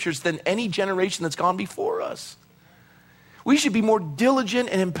of the Scriptures than any generation that's gone before us. We should be more diligent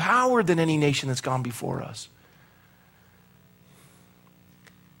and empowered than any nation that's gone before us.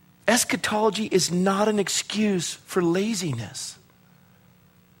 Eschatology is not an excuse for laziness.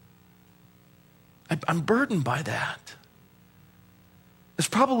 I'm burdened by that. That's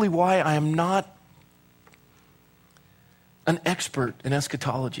probably why I am not an expert in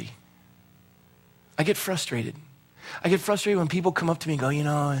eschatology. I get frustrated. I get frustrated when people come up to me and go,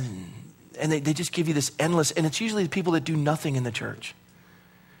 and they just give you this endless, and it's usually the people that do nothing in the church.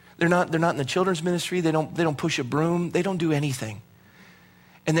 They're not in the children's ministry. They don't push a broom. They don't do anything.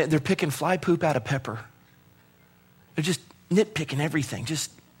 And they're picking fly poop out of pepper. They're just nitpicking everything.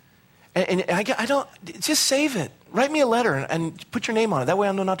 And I don't, just save it. Write me a letter and put your name on it. That way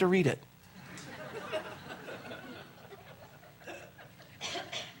I know not to read it.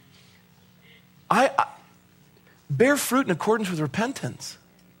 I bear fruit in accordance with repentance.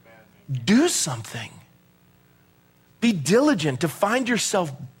 Do something. Be diligent to find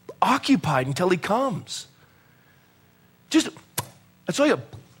yourself occupied until he comes. I tell you,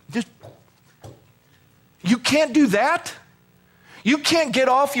 you can't do that. You can't get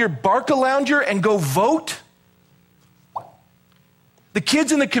off your Barcalounger and go vote. The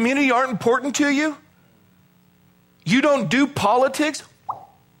kids in the community aren't important to you. You don't do politics.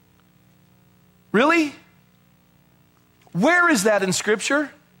 Really? Where is that in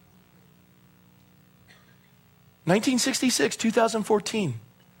Scripture? 1966, 2014.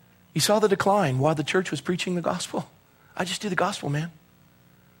 You saw the decline while the church was preaching the gospel. I just do the gospel, man.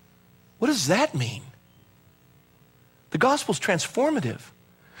 What does that mean? The gospel's transformative.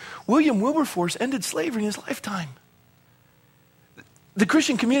 William Wilberforce ended slavery in his lifetime. The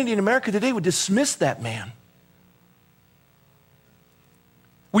Christian community in America today would dismiss that man.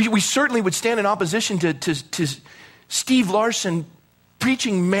 We certainly would stand in opposition to Steve Larson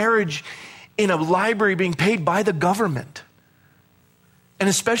preaching marriage in a library being paid by the government. And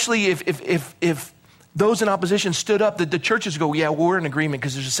especially if those in opposition stood up, the churches go, yeah, well, we're in agreement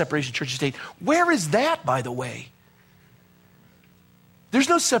because there's a separation of church and state. Where is that, by the way? There's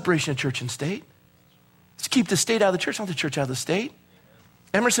no separation of church and state. Let's keep the state out of the church, not the church out of the state.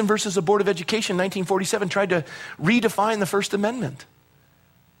 Emerson versus the Board of Education, 1947, tried to redefine the First Amendment.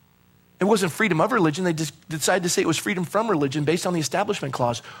 It wasn't freedom of religion. They just decided to say it was freedom from religion based on the Establishment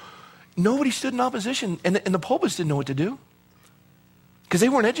Clause. Nobody stood in opposition, and the pulpits didn't know what to do because they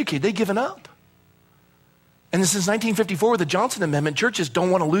weren't educated. They'd given up. And since 1954 with the Johnson Amendment, churches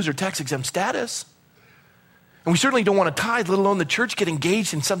don't want to lose their tax-exempt status. And we certainly don't want to tithe, let alone the church get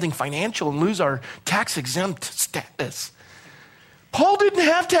engaged in something financial and lose our tax-exempt status. Paul didn't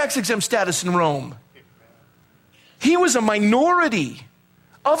have tax-exempt status in Rome. He was a minority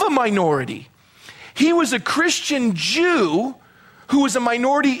of a minority. He was a Christian Jew who was a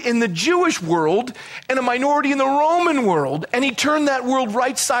minority in the Jewish world and a minority in the Roman world, and he turned that world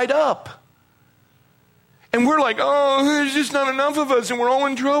right side up. And we're like, oh, there's just not enough of us, and we're all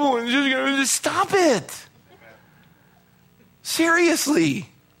in trouble, and just stop it. Seriously.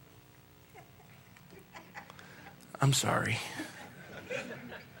 I'm sorry.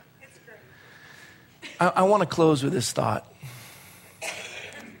 I want to close with this thought.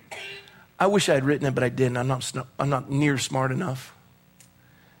 I wish I had written it, but I didn't. I'm not near smart enough.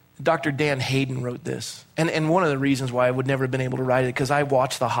 Dr. Dan Hayden wrote this. And one of the reasons why I would never have been able to write it, because I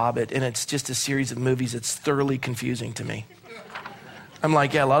watched The Hobbit, and it's just a series of movies that's thoroughly confusing to me. I'm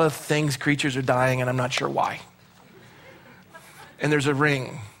like, yeah, a lot of things, creatures are dying, and I'm not sure why. And there's a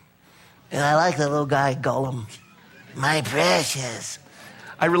ring. And I like the little guy, Gollum. My precious.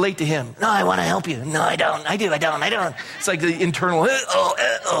 I relate to him. No, I want to help you. No, I don't. I do. I don't. It's like the internal,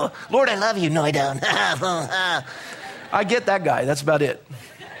 Lord, I love you. No, I don't. I get that guy. That's about it.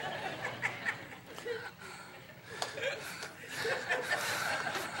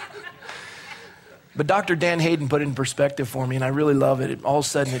 But Dr. Dan Hayden put it in perspective for me, and I really love it. All of a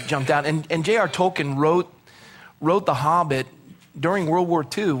sudden it jumped out. And J.R. Tolkien wrote The Hobbit during World War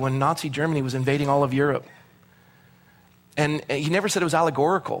II when Nazi Germany was invading all of Europe. And he never said it was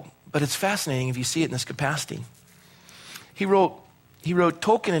allegorical, but it's fascinating if you see it in this capacity. He wrote,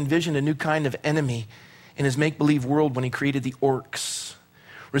 Tolkien envisioned a new kind of enemy in his make-believe world when he created the orcs.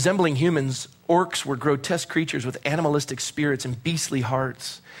 Resembling humans, orcs were grotesque creatures with animalistic spirits and beastly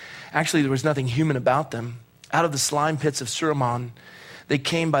hearts. Actually, there was nothing human about them. Out of the slime pits of Saruman, they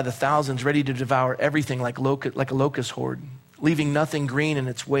came by the thousands, ready to devour everything like a locust horde, leaving nothing green in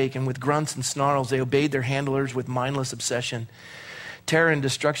its wake. And with grunts and snarls, they obeyed their handlers with mindless obsession. Terror and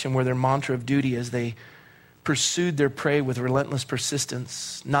destruction were their mantra of duty as they pursued their prey with relentless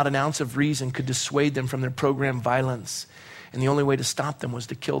persistence. Not an ounce of reason could dissuade them from their programmed violence, and the only way to stop them was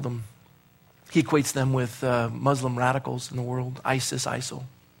to kill them. He equates them with Muslim radicals in the world, ISIS, ISIL.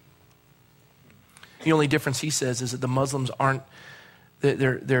 The only difference, he says, is that the Muslims aren't,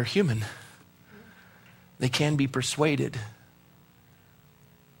 they're human. They can be persuaded,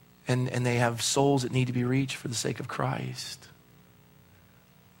 and they have souls that need to be reached for the sake of Christ.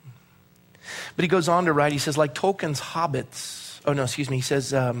 But he goes on to write, he says, like Tolkien's hobbits, he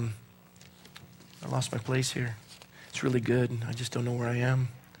says, I lost my place here. It's really good. I just don't know where I am.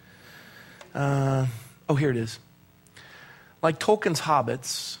 Here it is. Like Tolkien's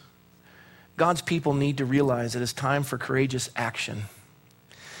hobbits, God's people need to realize that it's time for courageous action.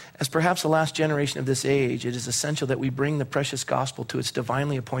 As perhaps the last generation of this age, it is essential that we bring the precious gospel to its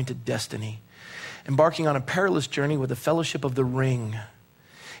divinely appointed destiny, embarking on a perilous journey with the fellowship of the ring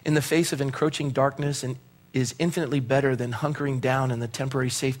in the face of encroaching darkness and is infinitely better than hunkering down in the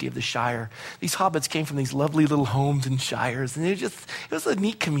temporary safety of the Shire. These hobbits came from these lovely little homes and shires, and it was a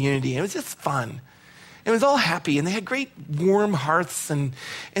neat community. It was just fun. It was all happy, and they had great warm hearths, and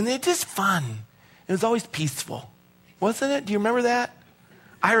they had just fun. It was always peaceful, wasn't it? Do you remember that?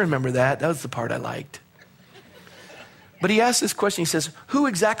 I remember that. That was the part I liked. But he asked this question. He says, who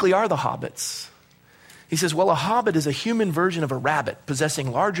exactly are the hobbits? He says, well, a hobbit is a human version of a rabbit,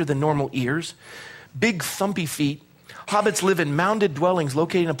 possessing larger than normal ears, big thumpy feet. Hobbits live in mounded dwellings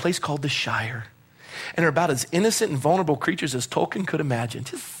located in a place called the Shire, and are about as innocent and vulnerable creatures as Tolkien could imagine.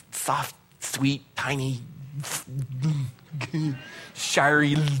 Just soft, sweet, tiny,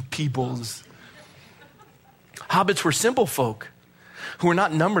 shirey peoples. Hobbits were simple folk who were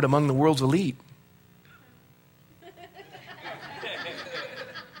not numbered among the world's elite.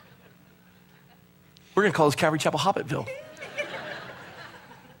 We're going to call this Calvary Chapel Hobbitville.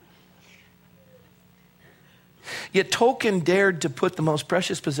 Yet Tolkien dared to put the most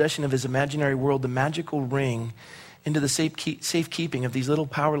precious possession of his imaginary world, the magical ring, into the safekeeping of these little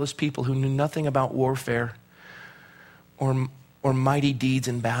powerless people who knew nothing about warfare or mighty deeds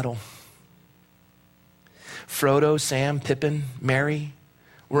in battle. Frodo, Sam, Pippin, Merry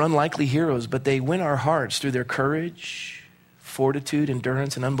were unlikely heroes, but they win our hearts through their courage, fortitude,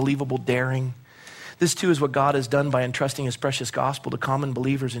 endurance, and unbelievable daring. This too is what God has done by entrusting his precious gospel to common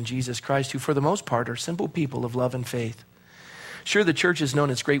believers in Jesus Christ, who for the most part are simple people of love and faith. Sure, the church is known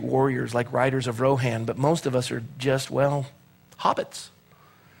as great warriors like riders of Rohan, but most of us are just, hobbits.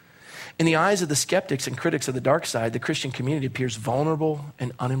 In the eyes of the skeptics and critics of the dark side, the Christian community appears vulnerable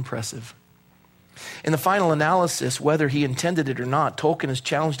and unimpressive. In the final analysis, whether he intended it or not, Tolkien has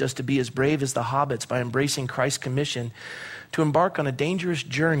challenged us to be as brave as the hobbits by embracing Christ's commission to embark on a dangerous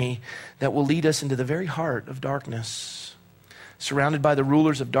journey that will lead us into the very heart of darkness. Surrounded by the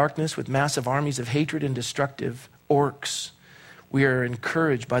rulers of darkness with massive armies of hatred and destructive orcs, we are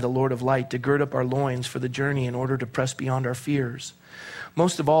encouraged by the Lord of light to gird up our loins for the journey in order to press beyond our fears.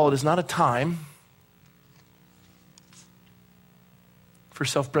 Most of all, it is not a time for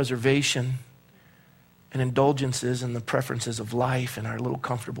self-preservation and indulgences in the preferences of life in our little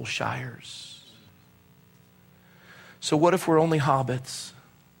comfortable shires. So what if we're only hobbits?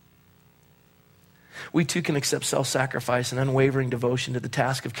 We too can accept self-sacrifice and unwavering devotion to the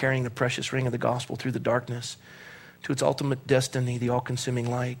task of carrying the precious ring of the gospel through the darkness to its ultimate destiny, the all-consuming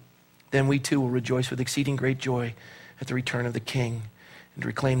light. Then we too will rejoice with exceeding great joy at the return of the King and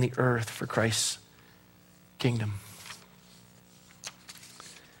reclaim the earth for Christ's kingdom.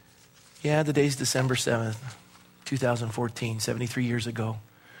 Yeah, the day's December 7th, 2014, 73 years ago.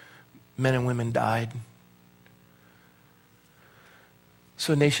 Men and women died.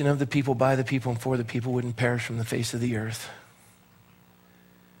 So a nation of the people, by the people, and for the people wouldn't perish from the face of the earth.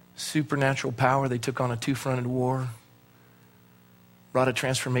 Supernatural power, they took on a two-fronted war, brought a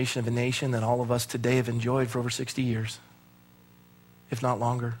transformation of a nation that all of us today have enjoyed for over 60 years, if not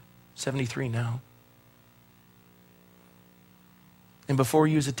longer, 73 now. And before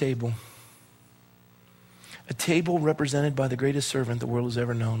you is a table A table represented by the greatest servant the world has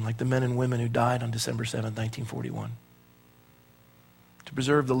ever known, like the men and women who died on December 7th, 1941. To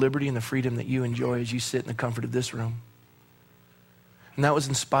preserve the liberty and the freedom that you enjoy as you sit in the comfort of this room. And that was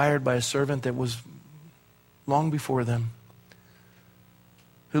inspired by a servant that was long before them,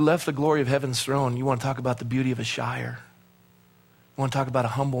 who left the glory of heaven's throne. You want to talk about the beauty of a shire. You want to talk about a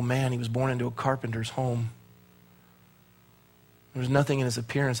humble man. He was born into a carpenter's home. There was nothing in his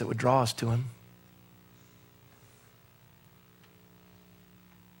appearance that would draw us to him.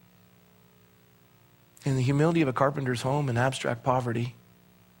 In the humility of a carpenter's home in abstract poverty,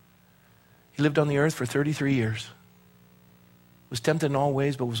 he lived on the earth for 33 years. Was tempted in all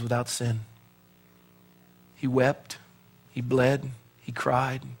ways, but was without sin. He wept, he bled, he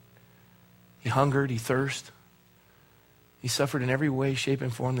cried, he hungered, he thirsted. He suffered in every way, shape,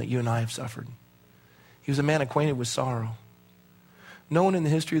 and form that you and I have suffered. He was a man acquainted with sorrow. No one in the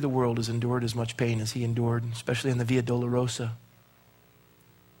history of the world has endured as much pain as he endured, especially in the Via Dolorosa.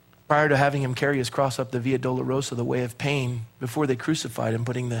 Prior to having him carry his cross up the Via Dolorosa, the way of pain, before they crucified him,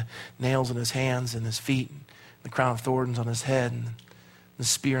 putting the nails in his hands and his feet, and the crown of thorns on his head, and the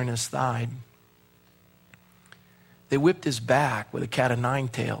spear in his thigh, they whipped his back with a cat of nine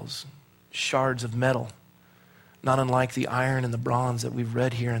tails, shards of metal, not unlike the iron and the bronze that we've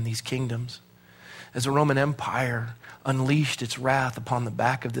read here in these kingdoms. As the Roman Empire unleashed its wrath upon the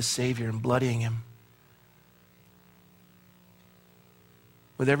back of the Savior and bloodying him,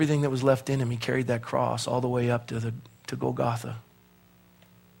 with everything that was left in him, he carried that cross all the way up to Golgotha.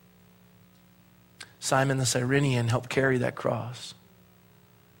 Simon the Cyrenian helped carry that cross.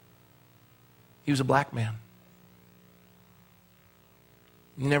 He was a black man.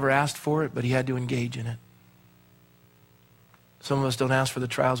 He never asked for it, but he had to engage in it. Some of us don't ask for the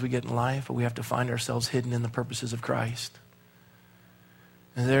trials we get in life, but we have to find ourselves hidden in the purposes of Christ.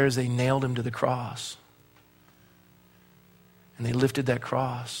 And there, as they nailed him to the cross, and they lifted that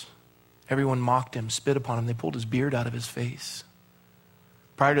cross, everyone mocked him, spit upon him. They pulled his beard out of his face.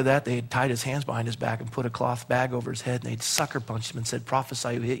 Prior to that, they had tied his hands behind his back and put a cloth bag over his head, and they'd sucker punched him and said,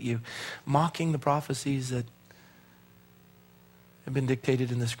 "Prophesy who hit you," mocking the prophecies that have been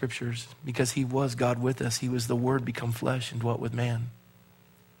dictated in the scriptures, because he was God with us. He was the Word become flesh and dwelt with man.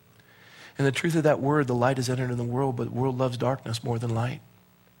 And the truth of that word, the light has entered in the world, but the world loves darkness more than light.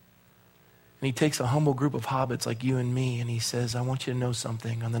 And he takes a humble group of hobbits like you and me, and he says, "I want you to know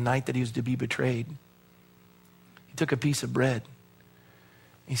something." On the night that he was to be betrayed, he took a piece of bread.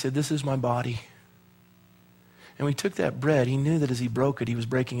 He said, "This is my body." And when he took that bread, he knew that as he broke it, he was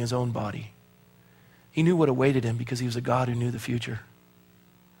breaking his own body. He knew what awaited him because he was a God who knew the future.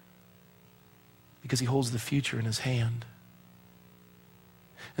 Because he holds the future in his hand.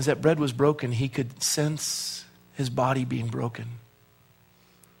 As that bread was broken, he could sense his body being broken.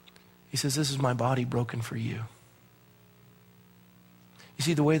 He says, "This is my body broken for you." You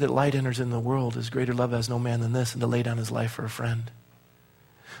see, the way that light enters in the world is, greater love has no man than this, and to lay down his life for a friend.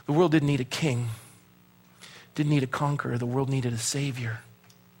 The world didn't need a king, didn't need a conqueror. The world needed a Savior.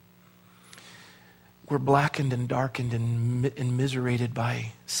 We're blackened and darkened and immiserated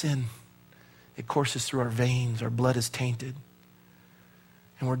by sin. It courses through our veins. Our blood is tainted.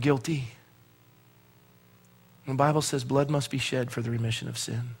 And we're guilty. And the Bible says blood must be shed for the remission of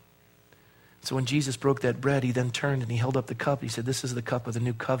sin. So when Jesus broke that bread, he then turned and he held up the cup. He said, "This is the cup of the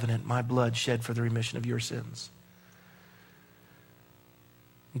new covenant, my blood shed for the remission of your sins.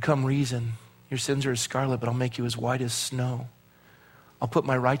 And come reason. Your sins are as scarlet, but I'll make you as white as snow. I'll put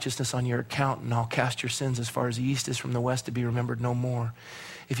my righteousness on your account, and I'll cast your sins as far as the east is from the west, to be remembered no more.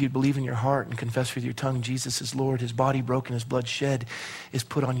 If you believe in your heart and confess with your tongue Jesus is Lord, his body broken, his blood shed is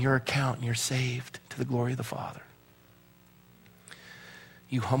put on your account, and you're saved to the glory of the Father."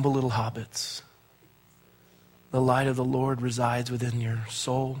 You humble little hobbits, the light of the Lord resides within your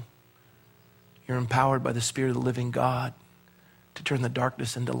soul. You're empowered by the Spirit of the living God to turn the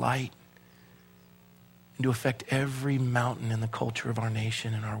darkness into light and to affect every mountain in the culture of our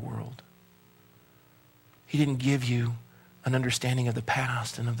nation and our world. He didn't give you an understanding of the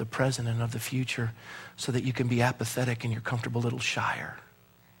past and of the present and of the future so that you can be apathetic in your comfortable little shire.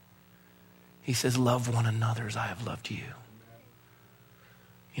 He says, "Love one another as I have loved you."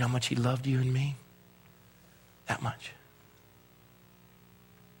 You know how much he loved you and me? That much.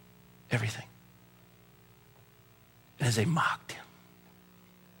 Everything. And as they mocked him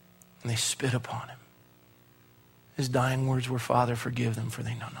and they spit upon him, his dying words were, "Father, forgive them, for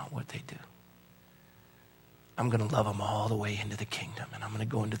they know not what they do." I'm going to love them all the way into the kingdom, and I'm going to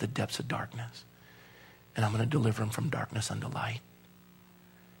go into the depths of darkness, and I'm going to deliver them from darkness unto light.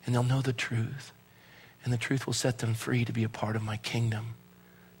 And they'll know the truth, and the truth will set them free to be a part of my kingdom,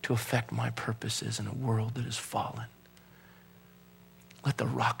 to affect my purposes in a world that is fallen. Let the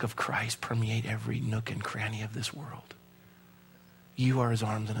rock of Christ permeate every nook and cranny of this world. You are his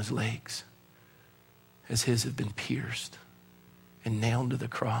arms and his legs, as his have been pierced and nailed to the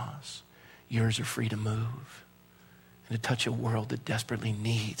cross. Yours are free to move and to touch a world that desperately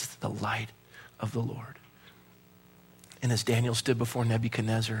needs the light of the Lord. And as Daniel stood before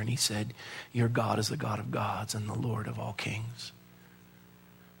Nebuchadnezzar and he said, your God is the God of gods and the Lord of all kings.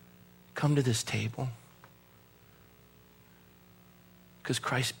 Come to this table because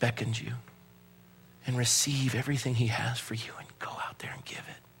Christ beckons you, and receive everything he has for you and go out there and give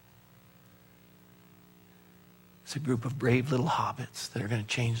it. It's a group of brave little hobbits that are going to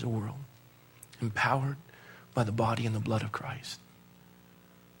change the world, empowered by the body and the blood of Christ.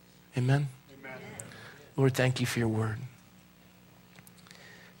 Amen? Amen. Lord, thank you for your word.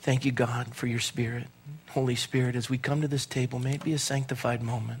 Thank you, God, for your Spirit. Holy Spirit, as we come to this table, may it be a sanctified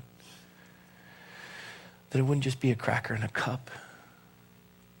moment. That it wouldn't just be a cracker and a cup,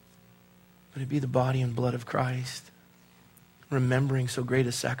 but it be the body and blood of Christ, remembering so great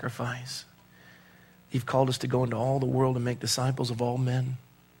a sacrifice. You've called us to go into all the world and make disciples of all men,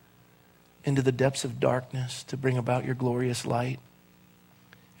 into the depths of darkness to bring about your glorious light.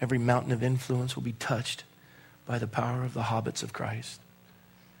 Every mountain of influence will be touched by the power of the hobbits of Christ.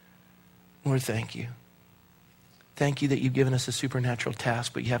 Lord, thank you. Thank you that you've given us a supernatural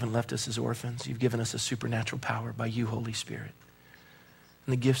task, but you haven't left us as orphans. You've given us a supernatural power by you, Holy Spirit,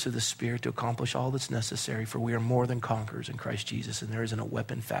 and the gifts of the Spirit to accomplish all that's necessary, for we are more than conquerors in Christ Jesus, and there isn't a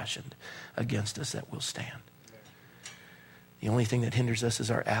weapon fashioned against us that will stand. The only thing that hinders us is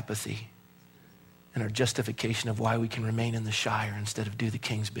our apathy and our justification of why we can remain in the Shire instead of do the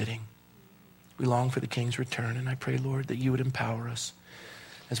King's bidding. We long for the King's return, and I pray, Lord, that you would empower us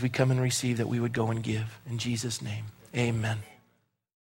as we come and receive, that we would go and give. In Jesus' name, amen.